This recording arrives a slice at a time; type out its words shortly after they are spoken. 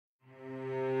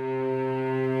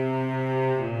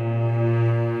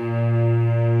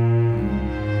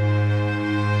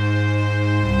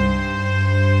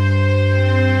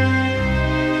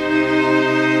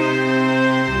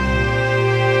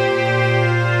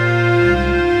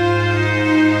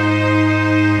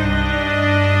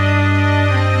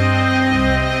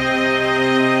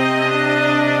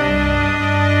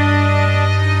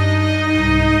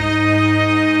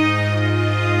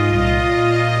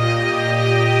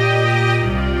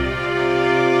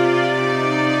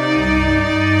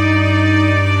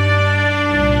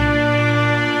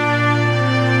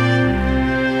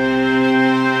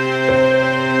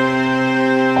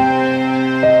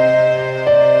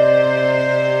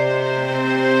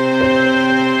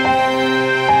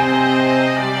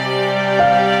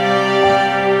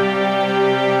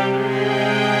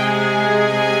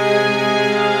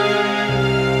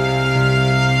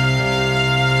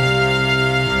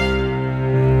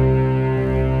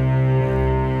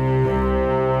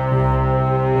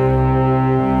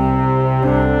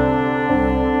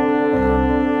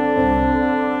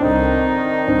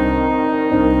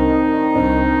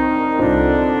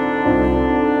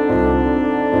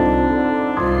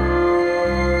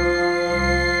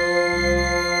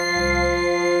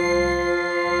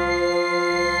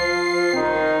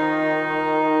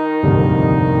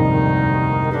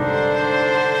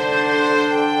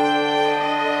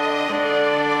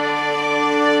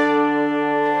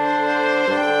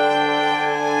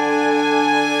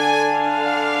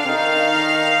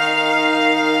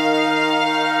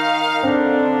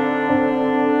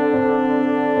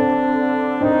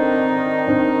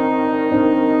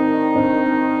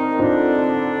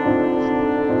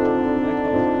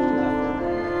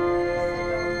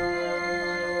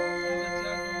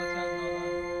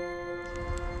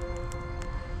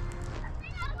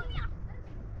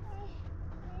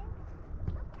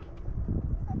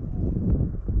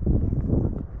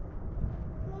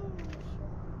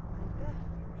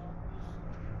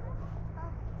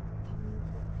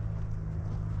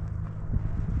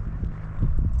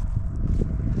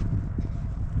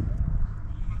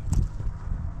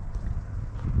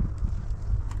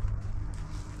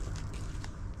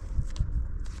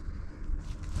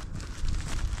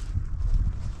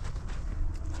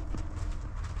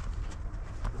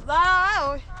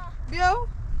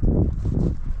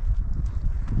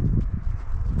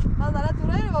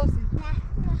باسی؟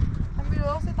 نه میره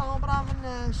باسی تمام برام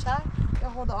من شهر یه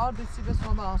خورده آردیسی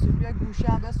بسونم برانسی بیا گوشی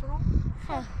هم بسونم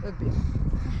بیا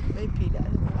بی پیله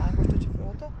انگشت چه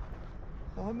فروته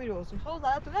هم میره باسی خلاص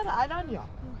داره تو نه الان یا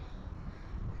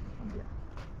بیا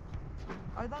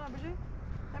آیدانا بجی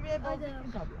هم یه بازی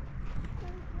کن تا بیا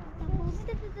بازی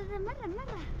ده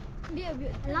مرة بیا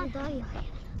لا ضايع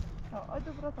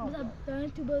آیدو برا تا لا تعال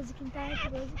تو بازی کن تعال تو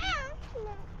بازی کن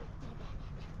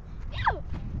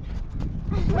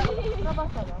لا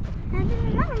بس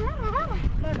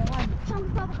لا لا شو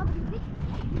مسابقة بدي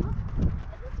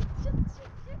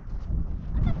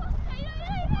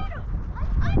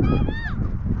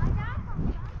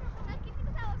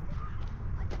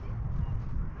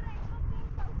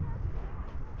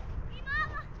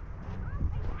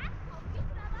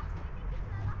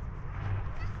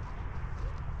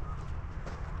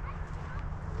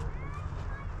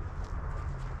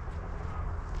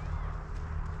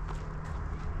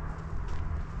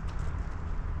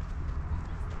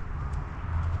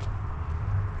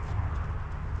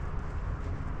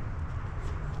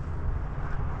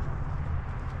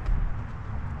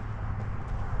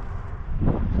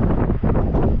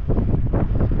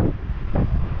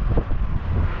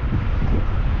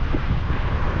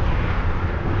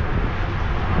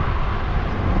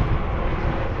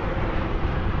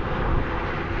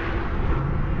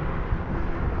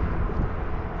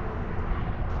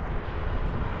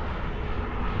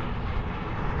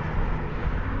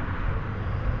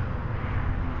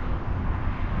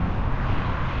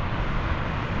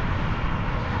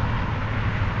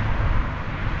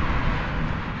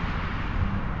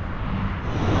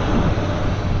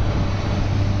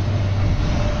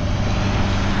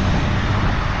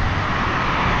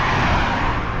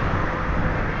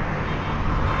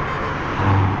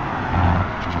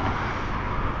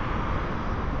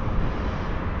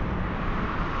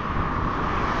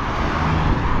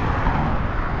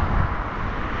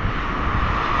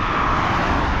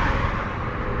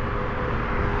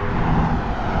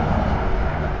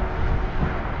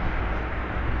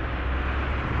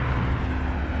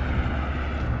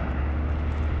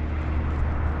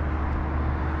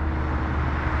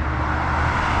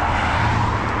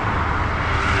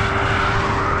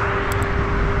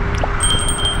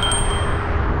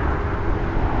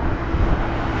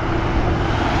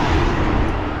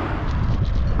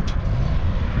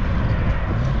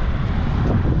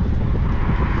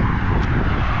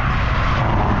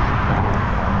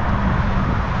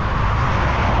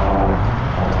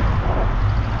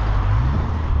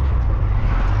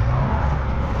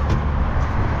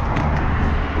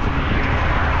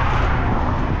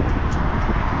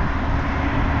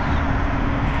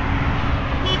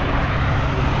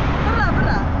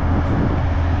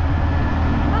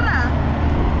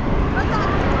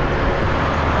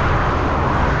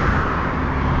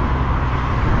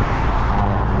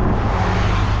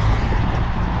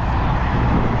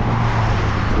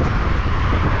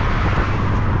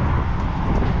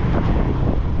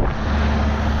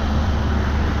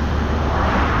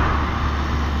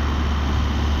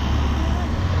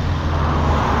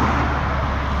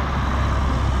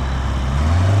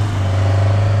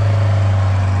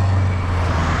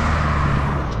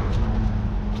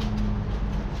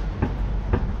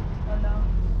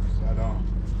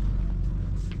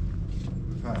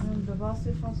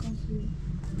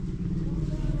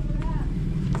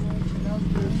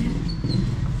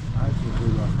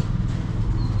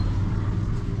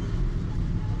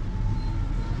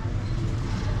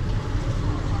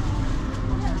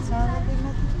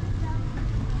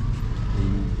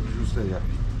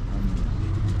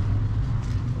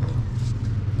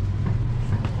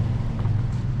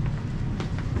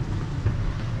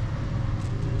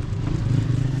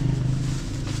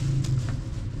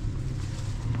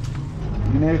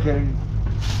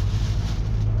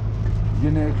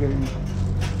Yine kayın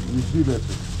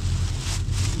musibeti.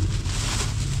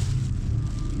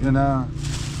 Yine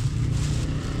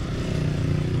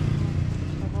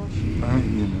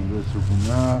yine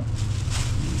رسوخونه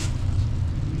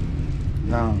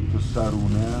یا تو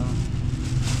سرونه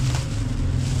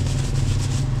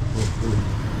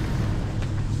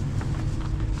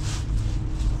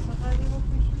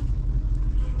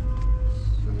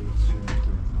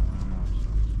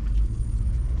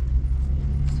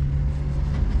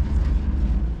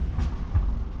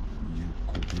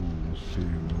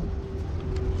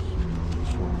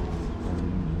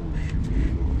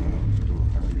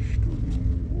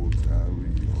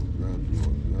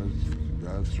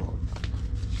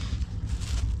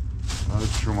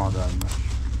شما در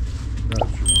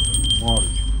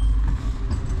مارج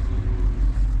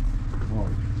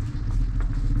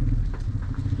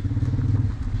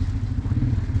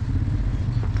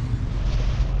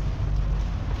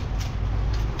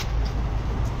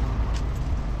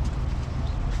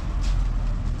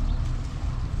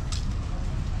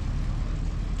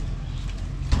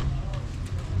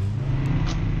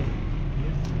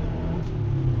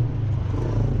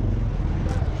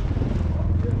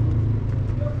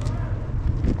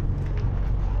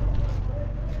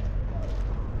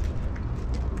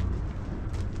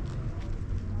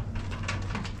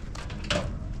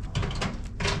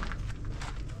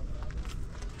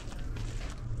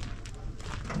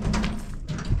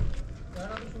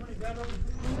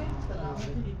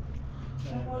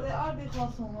var bir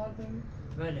klasman var değil mi?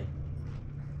 Böyle.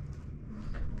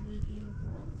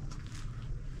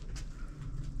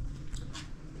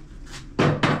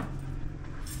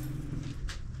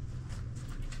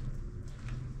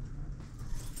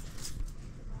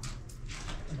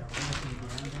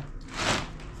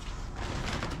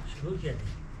 شروع کردیم.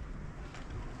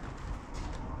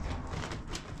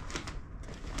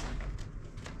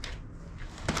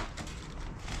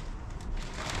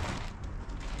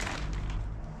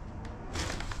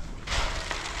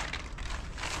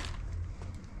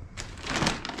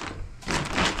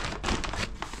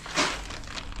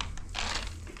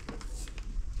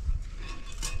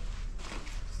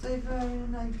 Stay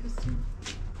very interesting.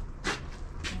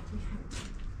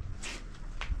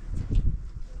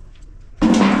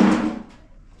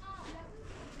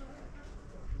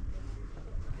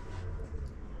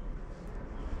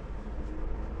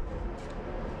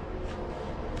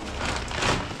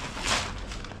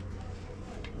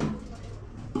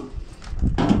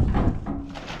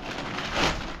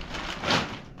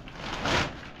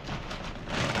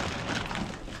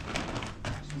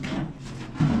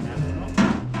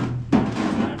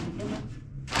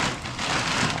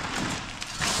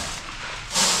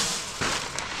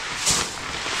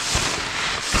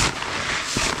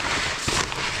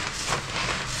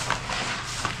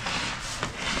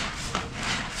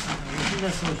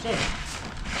 Nasıl olsa?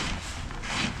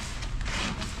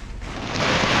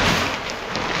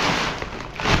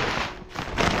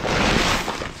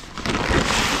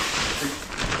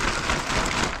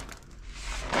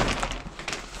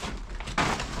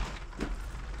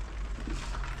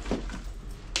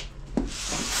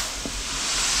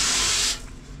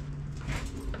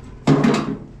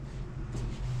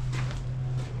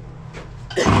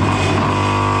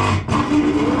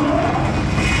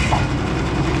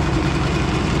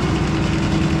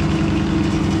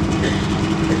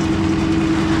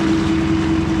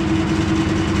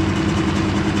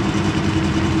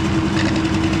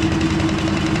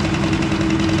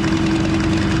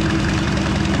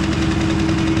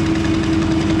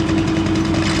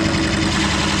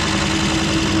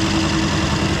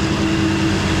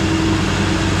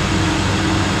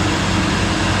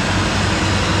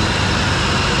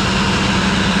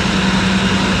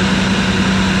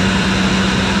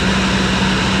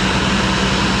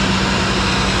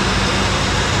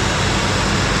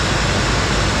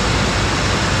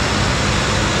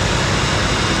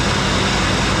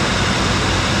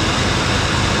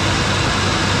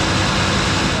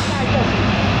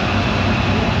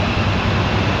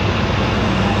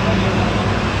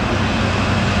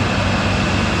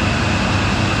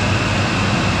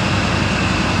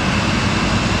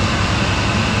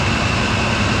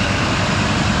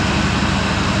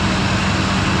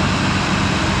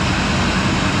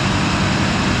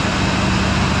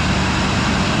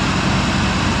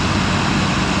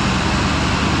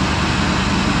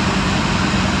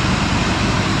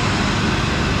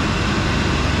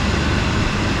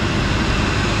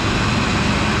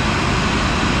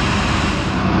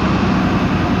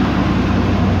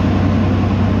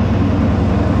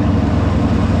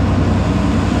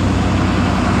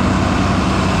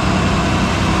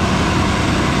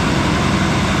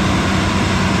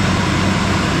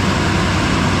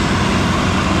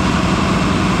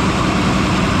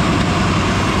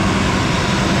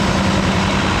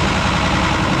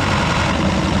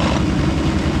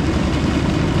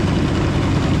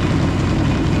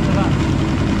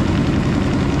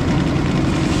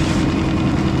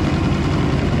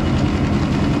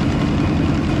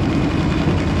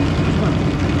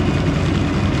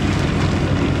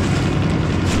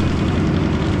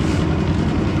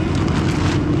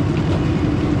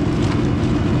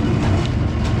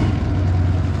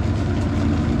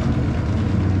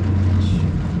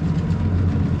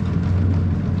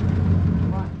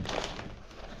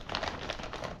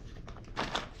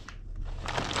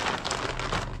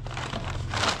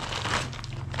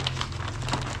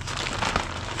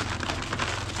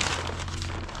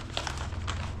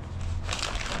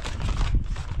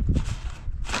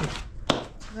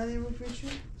 Ready with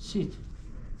Richard? Sit.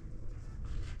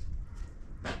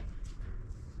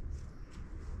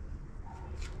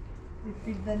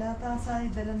 في الدلات عسى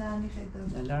دلنا عني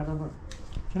خيدو. لا لا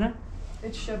شنو؟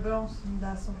 الشباب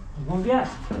داسو. بون بيا.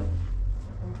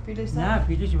 في ليش؟ لا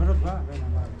في ليش مرض بقى بين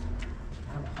ما.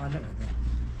 هذا خالق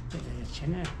ده.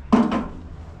 شنو؟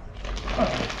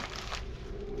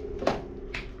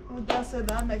 وداسو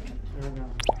دامك.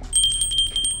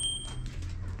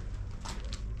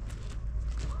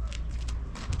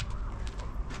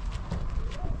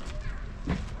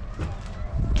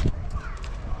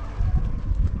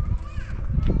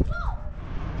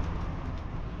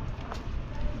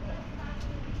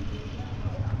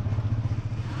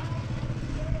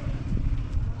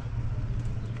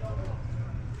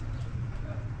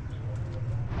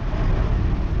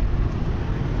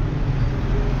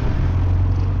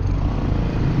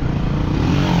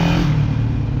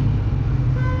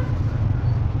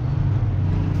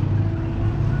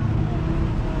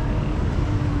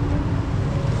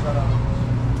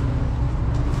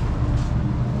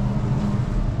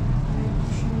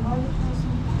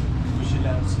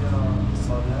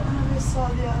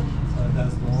 سالیان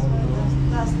دست ما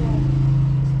دست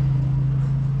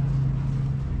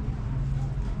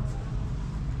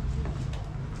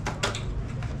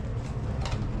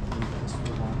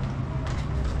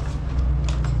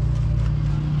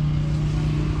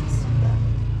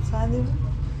Sen de mi?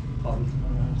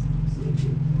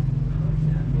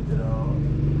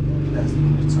 دست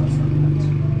ما 4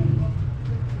 سانتی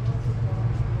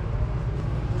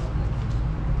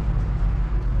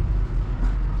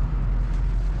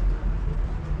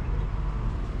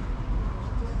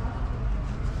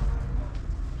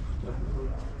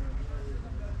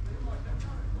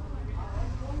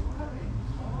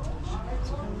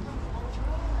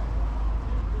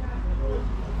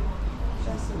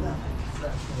Dest där.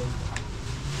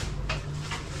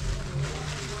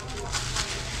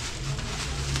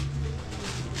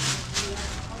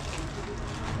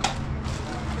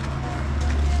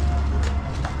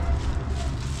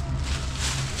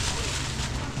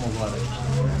 مبارک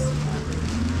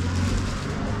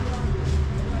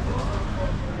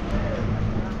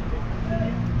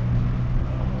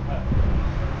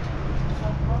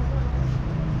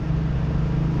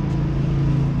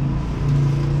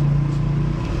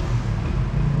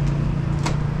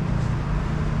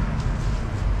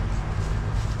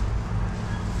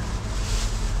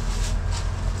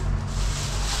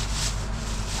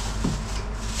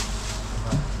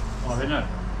آره نه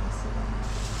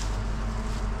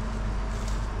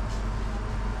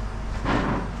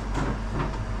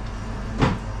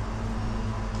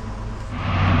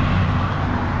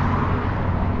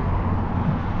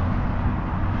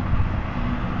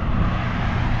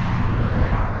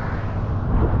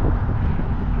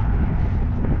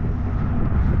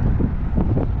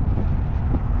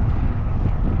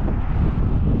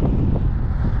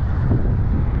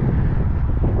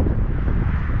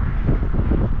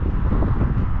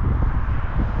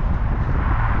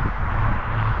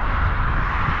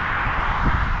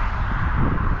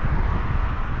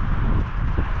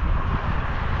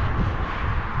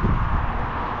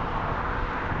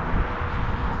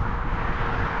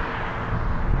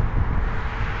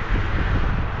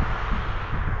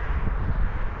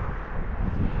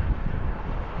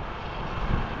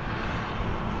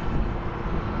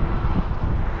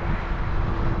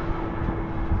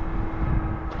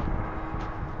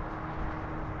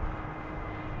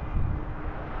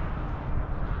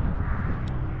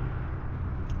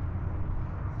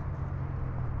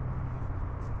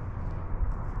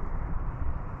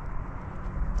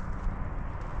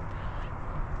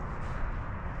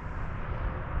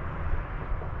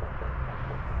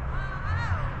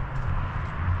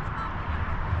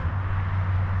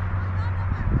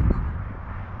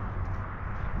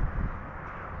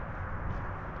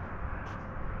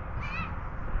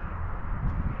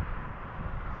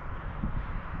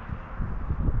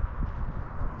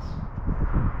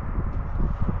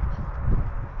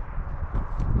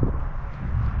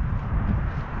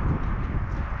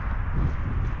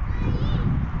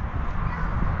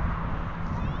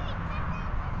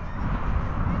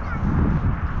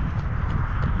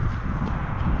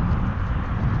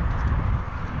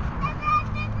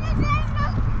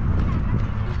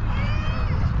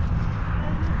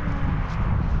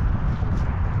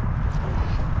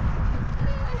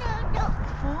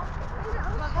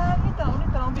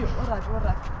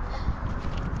وراك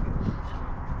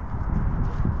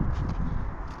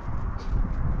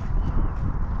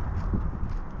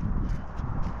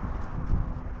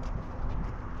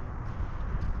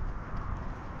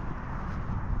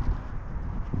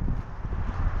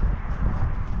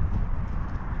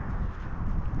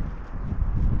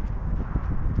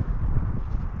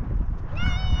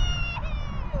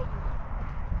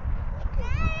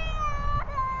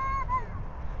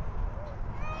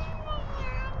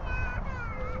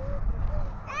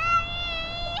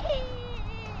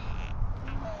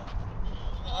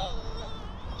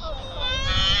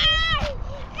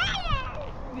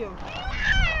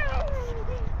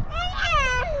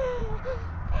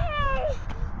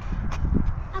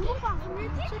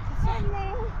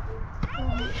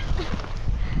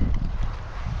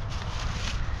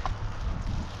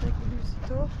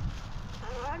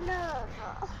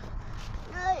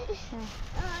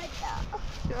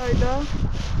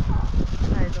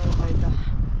Ayda.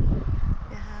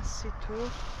 Jag har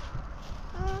sitter.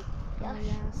 Jag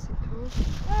har sitter.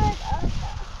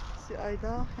 Si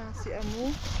Ayda, jag ser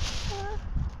Amu.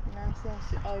 Jag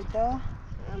ser Ayda.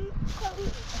 Här,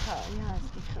 jag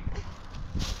ser Khabbe.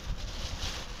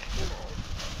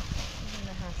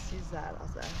 Jag ser Zara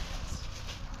Zara.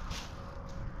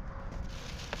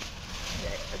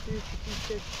 Du fick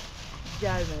inte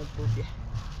gärna borde.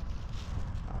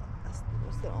 Ja,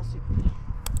 انستراnsje.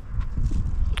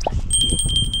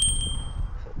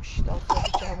 Dan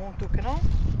zet je hem ook aan.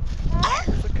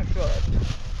 Zo kan je uit.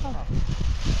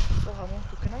 Zo gaan we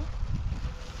ook aan.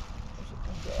 Zo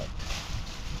kan je uit.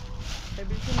 Heb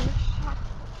je het niet? Ja.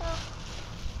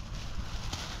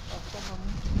 Zo gaan we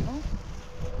ook aan.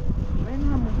 Wen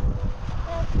gaan we.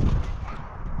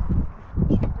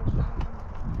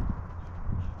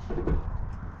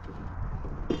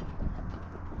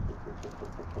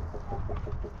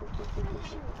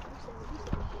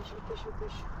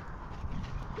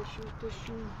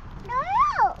 Tissue. No!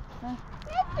 Huh?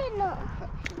 No!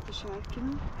 Tissue.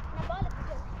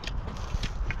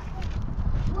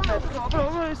 Wow.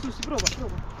 Prova, Susi, prova.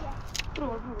 Ja.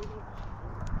 Prova.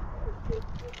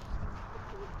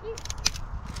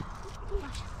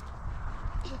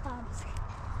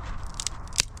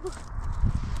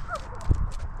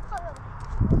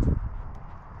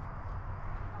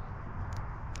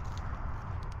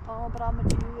 Oh, maar met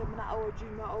mijn oude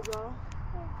Jima ook wel.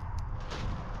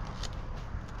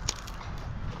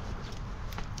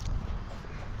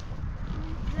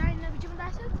 Zijn er een beetje van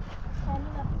daar zit? Ja, nu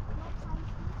wel.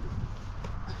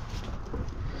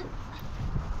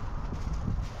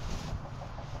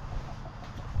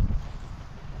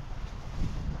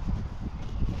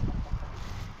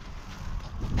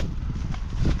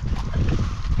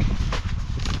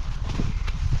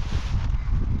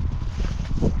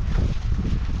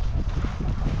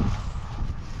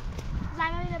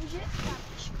 Zijn we weer een beetje? Ja.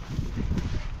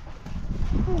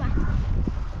 Hoe maar.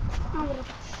 Nou, we hebben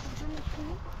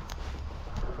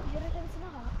hier is het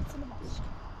nog aan. Het is een bos.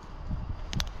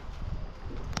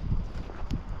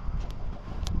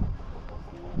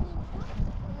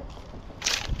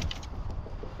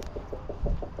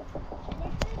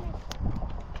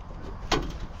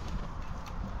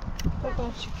 Dat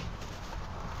was chic.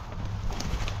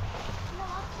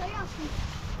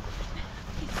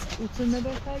 Ucune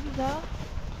bekaj da.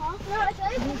 Ha? Ne var?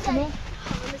 Ucune.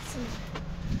 Havalısın.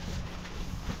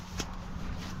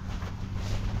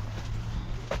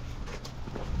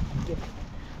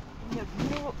 Ja,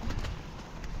 bilo.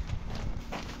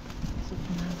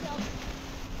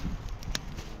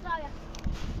 Zdravia.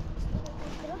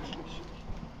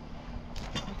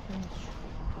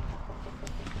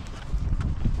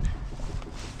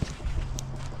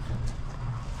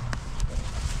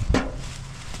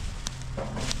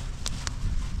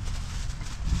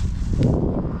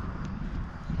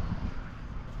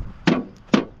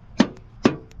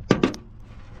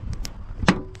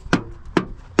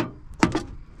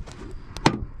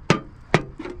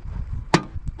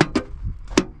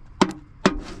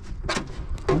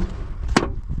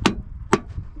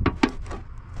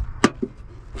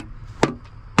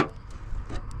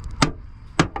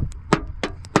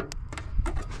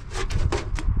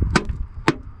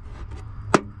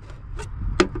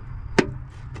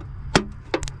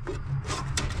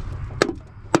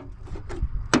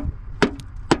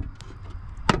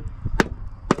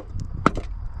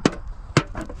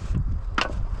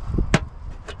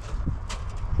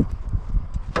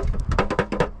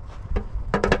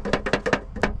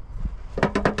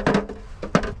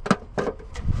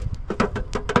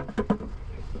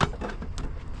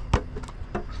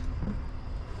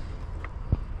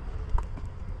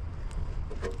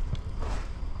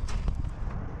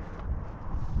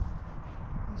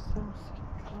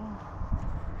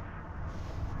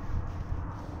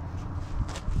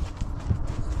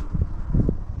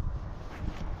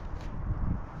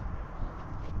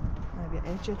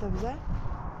 Eentje te bize.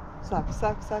 Sak.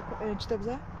 Eentje te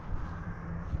bize.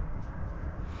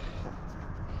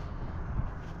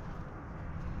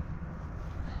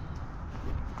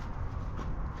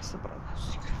 Kısa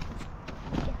bırakıyorsun.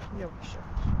 Yavaş.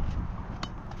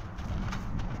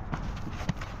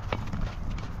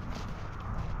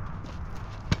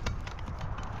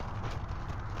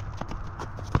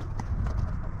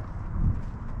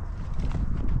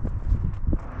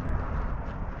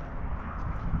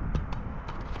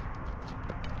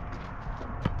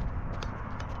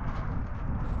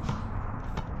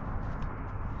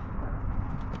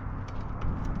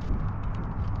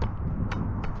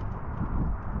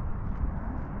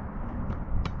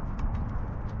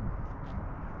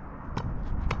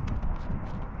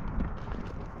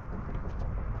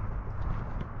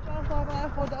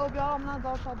 خدا او بیا هم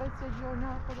ندار تا بس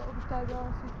جونا خدا او بیشتر بیا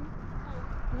سیتی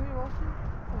نوی واسی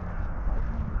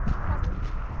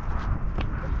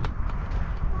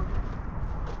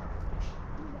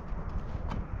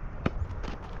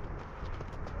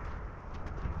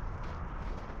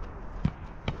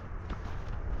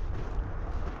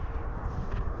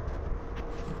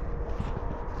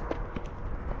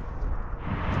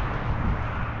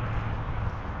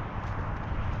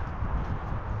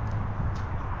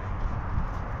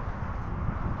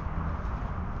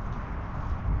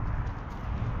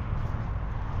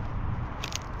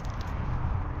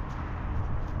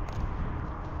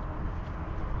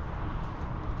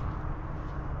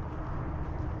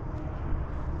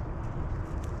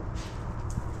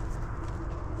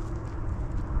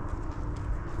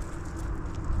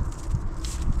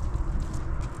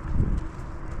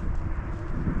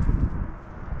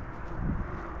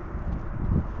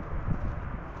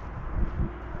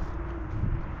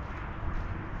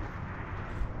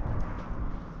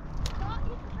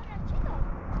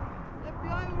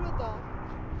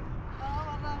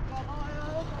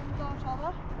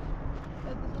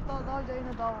sadece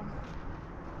yine devam.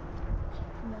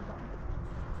 Yine devam.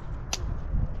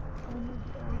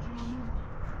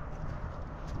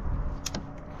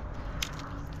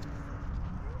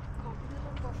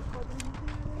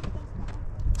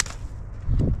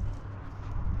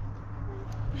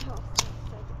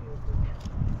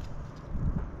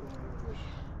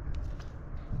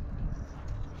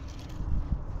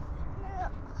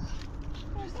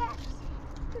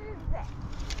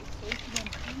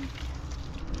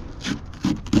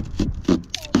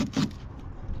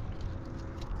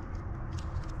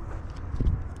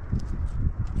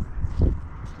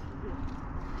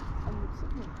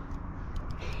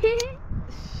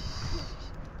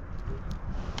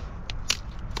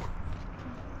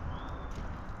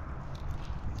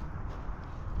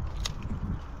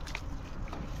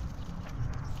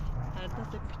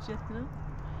 Herdas hep küçültme.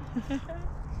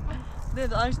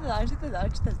 Dedi, Arşit dedi, Arşit dedi,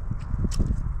 Arşit dedi.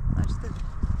 Arşit dedi.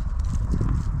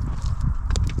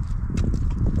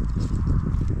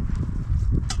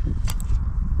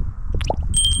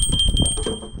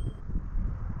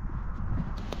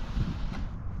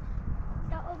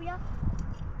 Ja, oh ja.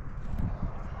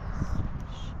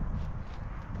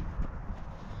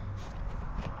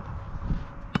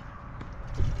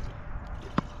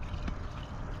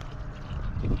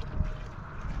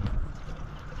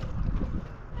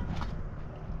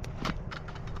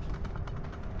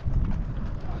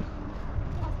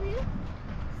 Wat wil je?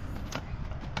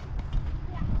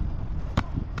 Ja.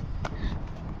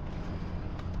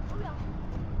 Oh ja.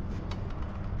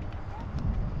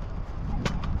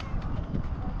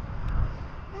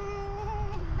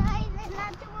 Nee,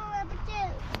 laten we een beetje.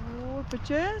 Oeh,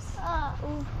 petjes.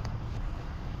 Oeh.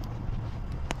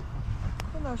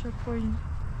 Voilà, já foi.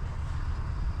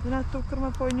 Já estou com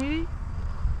uma poiniri.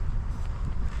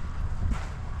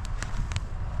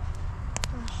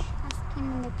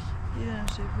 Kinderlijk. Iedereen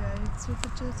zegt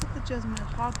ja, het zit de jasmine,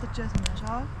 hard de jasmine,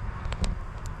 ja.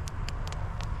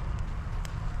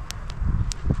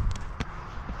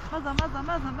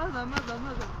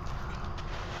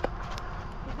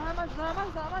 Maza.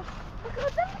 Zamaş.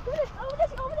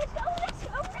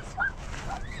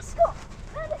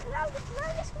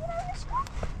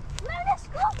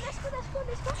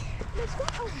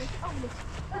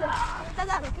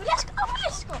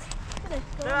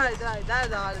 Draai.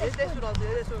 Dit is wat,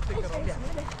 dit is wat ik erop.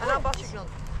 En dan pas je knop.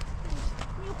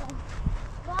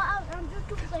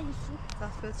 Dat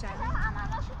is het zijn.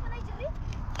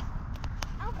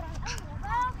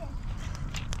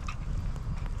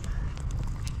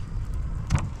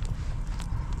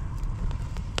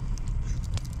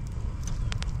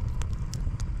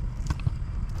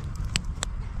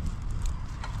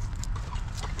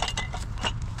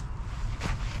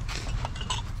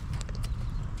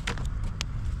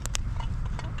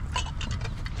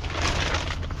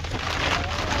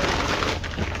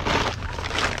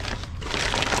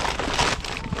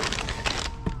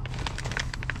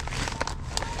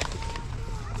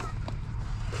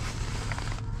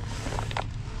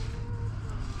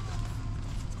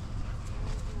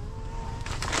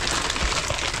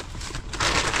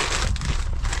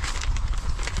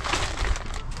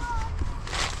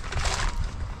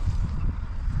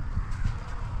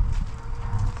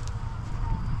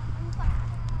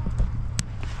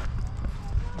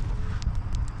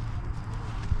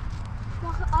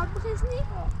 Is niet?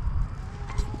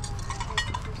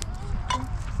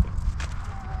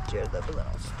 Cheer dat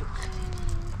belangrijk stuk.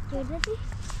 Doe dat niet?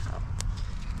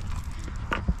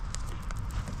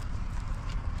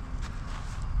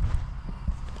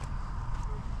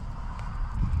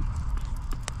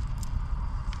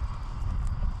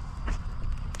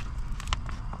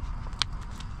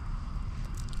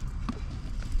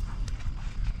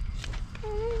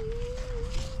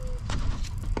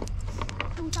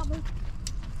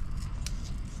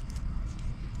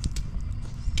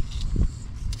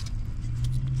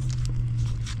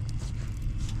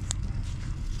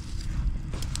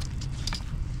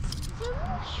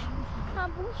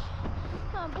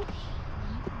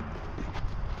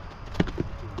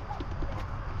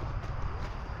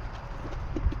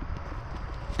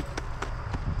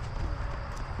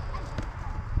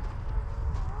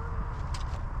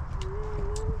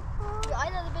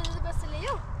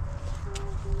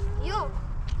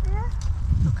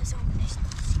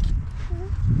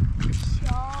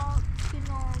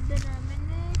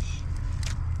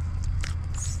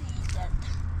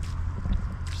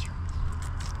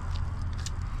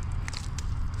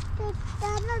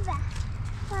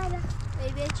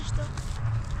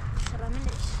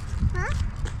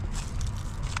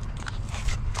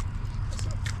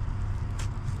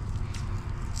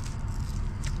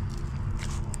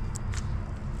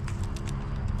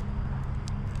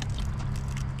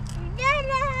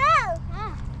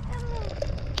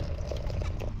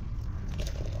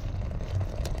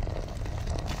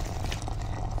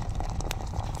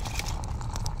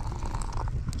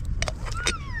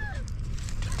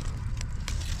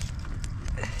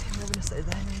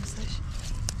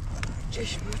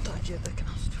 چشم رو تاجر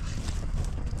بکنم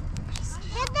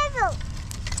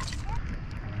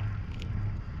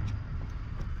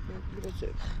بده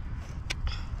بزرگ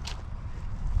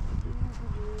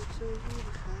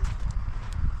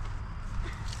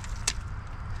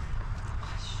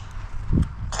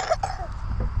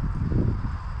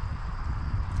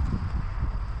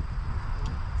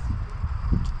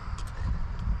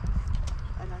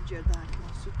الان جردن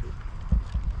ماسو تو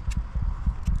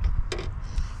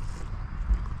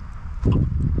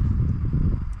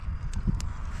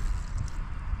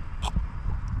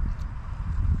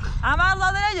عمر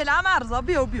زاده نجل عمر زا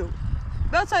بیو بیو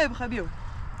بیا سایه بخواه بیو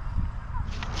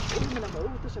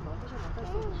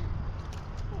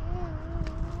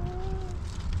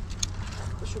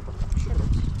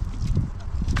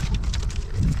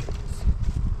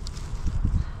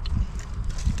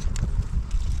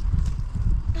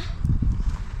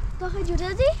باخه جور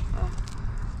دادی؟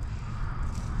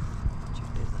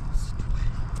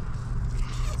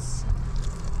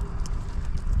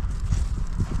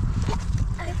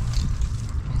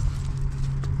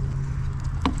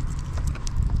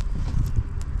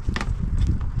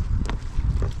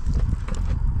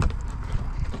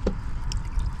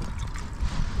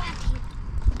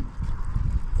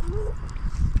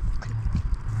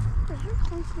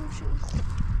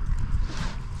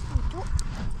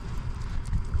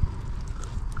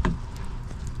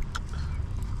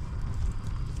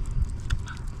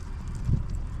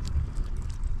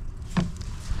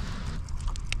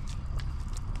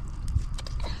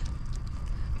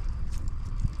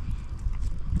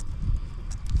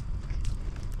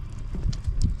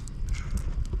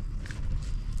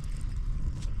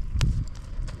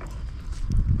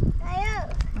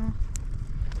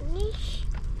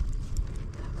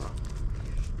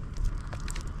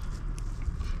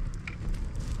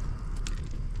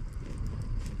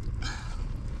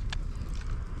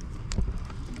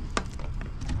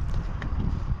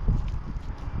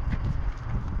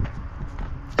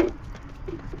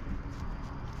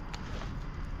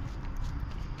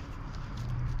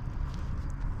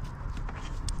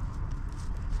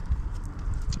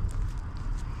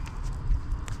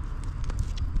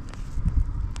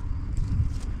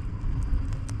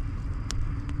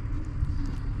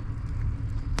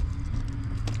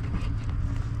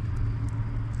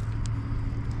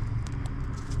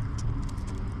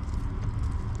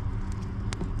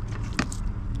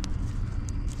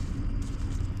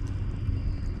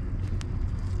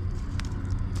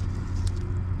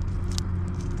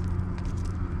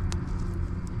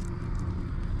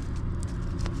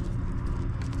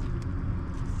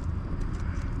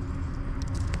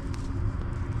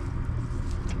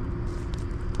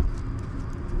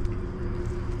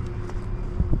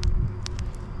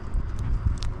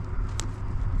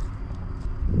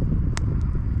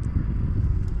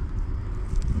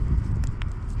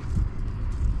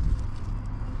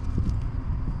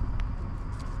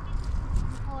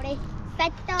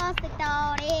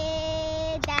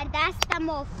 ستاره در دستم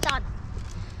افتاد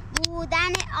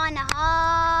بودن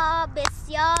آنها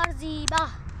بسیار زیبا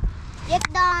یک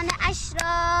دانه اش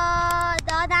را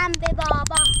دادم به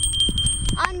بابا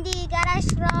آن دیگرش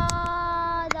را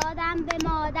دادم به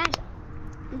مادر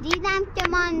دیدم که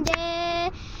مانده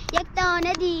یک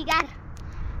دانه دیگر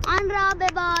آن را به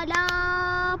بالا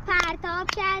پرتاب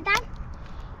کردم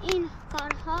این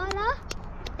کارها را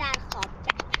در خواب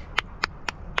کردم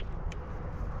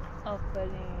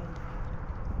آفرین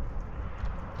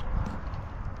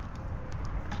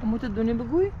اموت دونی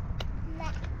بگوی؟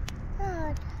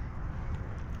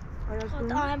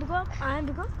 نه آهن بگو آهن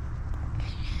بگو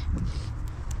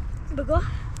بگو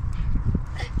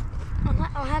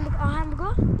آهن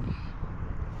بگو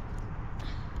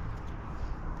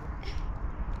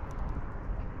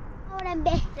یار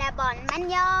مهربان من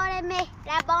یار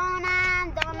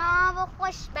مهربانم دانا و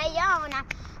خوش بیانم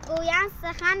گویم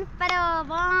سخن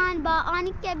فراوان با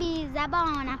آن که بی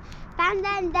زبانم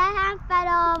پندنده هم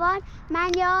فراوان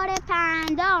من یار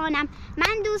پندانم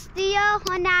من دوستی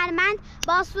و هنرمند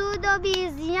با سود و بی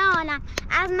زیانم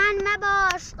از من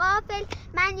مباش غافل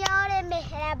من یار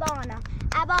مهربانم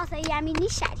عباس یمینی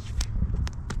شریف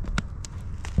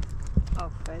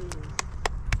آفرین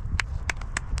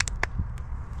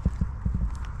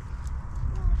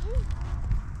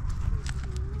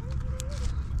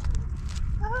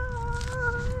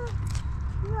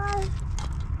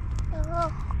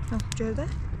جلده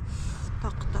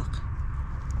تاق تاق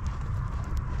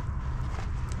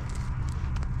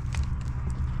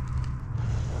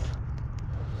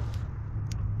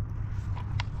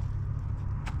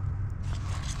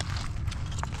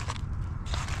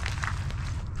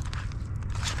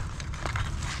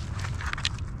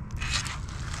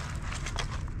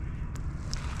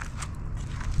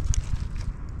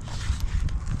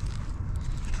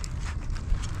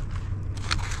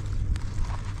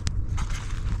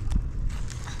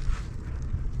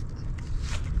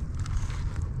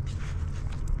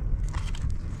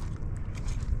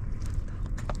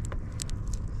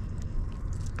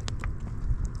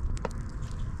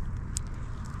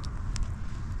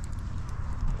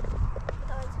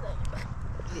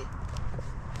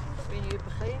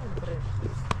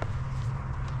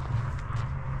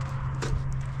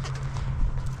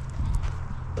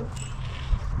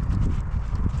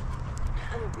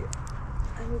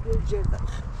جدا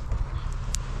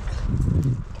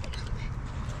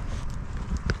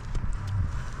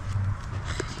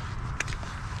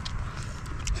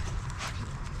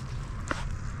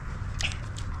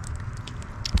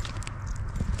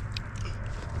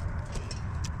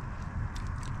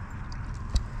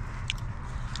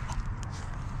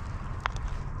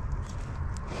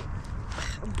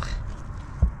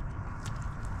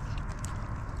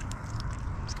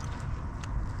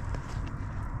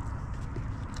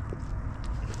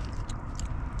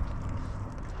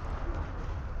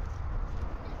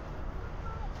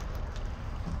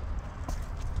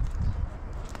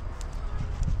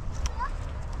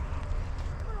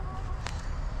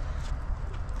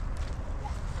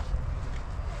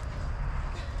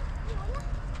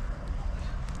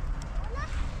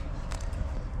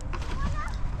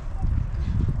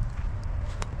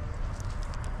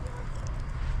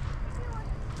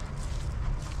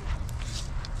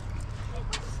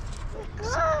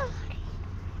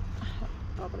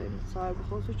طبعا صاحب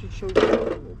خاصه چی شو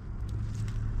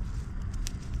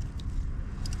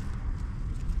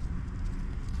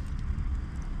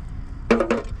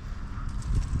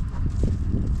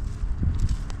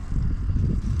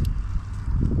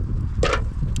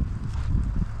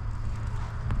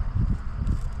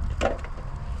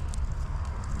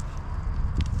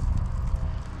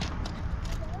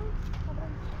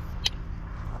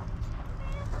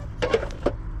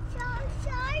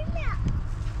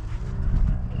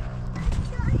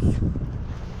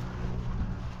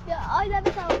آیدا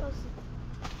به توافقی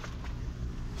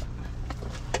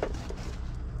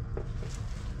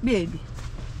بیبی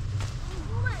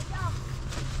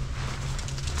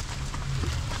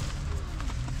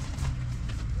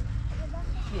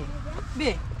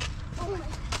بی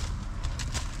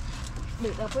بی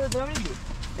دفعه دارم بی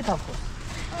بتام خوش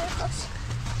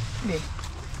بی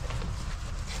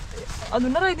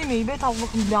ادونه رای دیمی بتام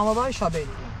خوش بیام برای شابه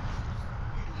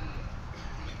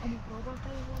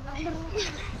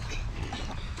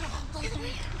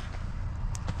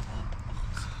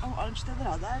او alışta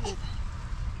dra där vet.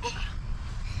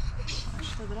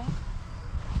 Alışta dra.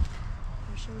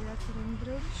 Aşağıya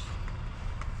indiriyoruz.